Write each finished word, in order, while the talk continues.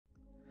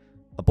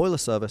A boiler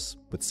service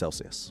with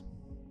Celsius.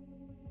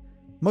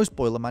 Most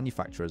boiler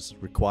manufacturers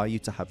require you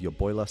to have your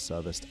boiler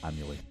serviced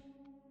annually.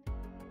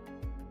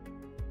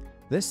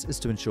 This is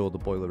to ensure the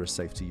boiler is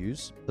safe to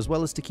use, as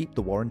well as to keep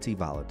the warranty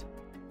valid.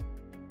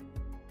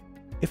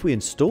 If we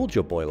installed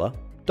your boiler,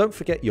 don't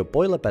forget your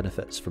boiler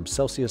benefits from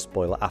Celsius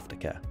Boiler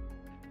Aftercare.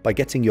 By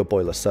getting your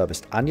boiler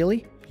serviced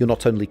annually, you're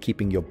not only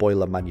keeping your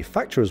boiler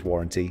manufacturer's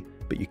warranty,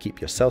 but you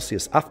keep your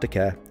Celsius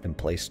Aftercare in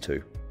place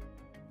too.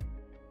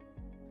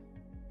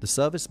 The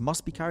service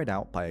must be carried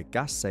out by a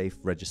gas-safe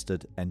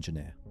registered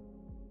engineer.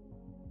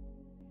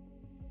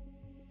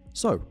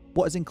 So,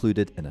 what is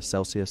included in a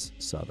Celsius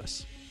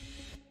service?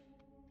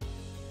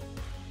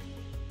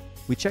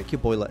 We check your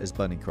boiler is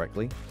burning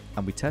correctly,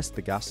 and we test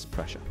the gas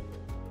pressure.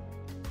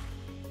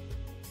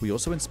 We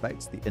also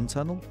inspect the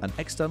internal and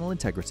external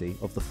integrity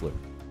of the flue.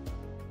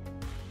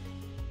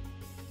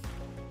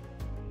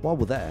 While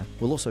we're there,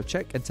 we'll also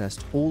check and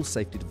test all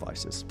safety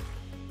devices.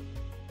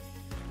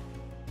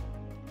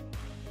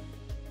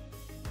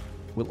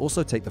 We'll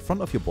also take the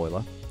front of your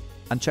boiler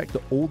and check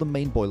that all the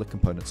main boiler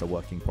components are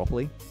working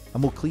properly,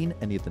 and we'll clean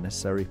any of the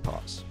necessary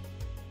parts.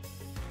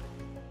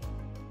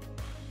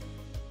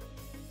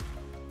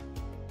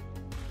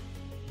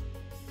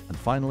 And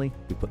finally,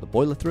 we put the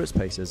boiler through its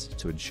paces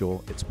to ensure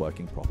it's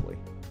working properly.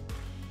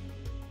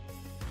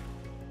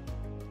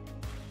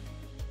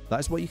 That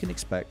is what you can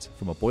expect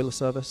from a boiler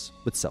service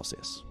with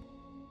Celsius.